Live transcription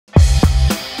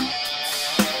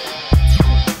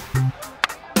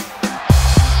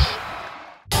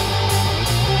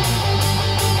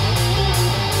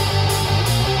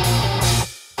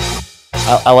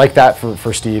I like that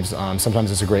for Steve's.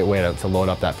 Sometimes it's a great way to load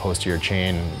up that posterior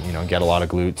chain, you know, get a lot of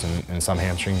glutes and some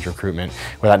hamstrings recruitment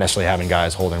without necessarily having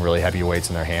guys holding really heavy weights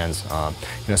in their hands. You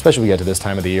know, especially when we get to this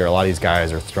time of the year, a lot of these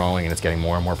guys are throwing and it's getting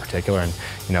more and more particular. And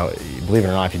you know, believe it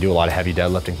or not, if you do a lot of heavy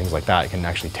deadlifting, things like that, it can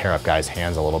actually tear up guys'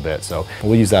 hands a little bit. So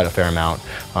we'll use that a fair amount.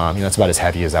 You know, that's about as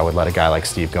heavy as I would let a guy like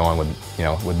Steve go on with, you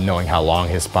know, with knowing how long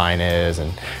his spine is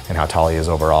and how tall he is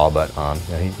overall. But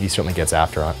you know, he certainly gets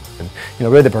after it. And, you know,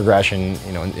 really the progression,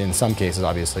 you know, in some cases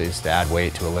obviously is to add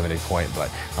weight to a limited point, but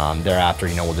thereafter,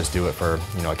 you know, we'll just do it for,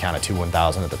 you know, a count of 2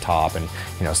 1,000 at the top and,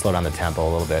 you know, slow down the tempo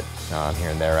a little bit here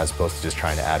and there, as opposed to just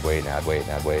trying to add weight and add weight and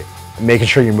add weight. Making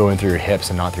sure you're moving through your hips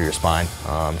and not through your spine.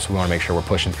 So we want to make sure we're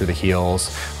pushing through the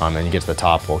heels. And you get to the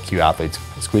top, we'll cue athletes,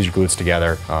 squeeze your glutes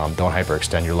together. Don't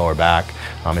hyperextend your lower back.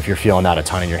 If you're feeling that a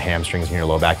ton in your hamstrings and your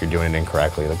lower back, you're doing it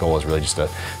incorrectly. The goal is really just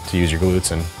to use your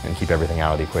glutes and keep everything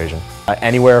out of the equation.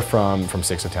 Anywhere from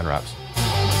 6 to 10 reps.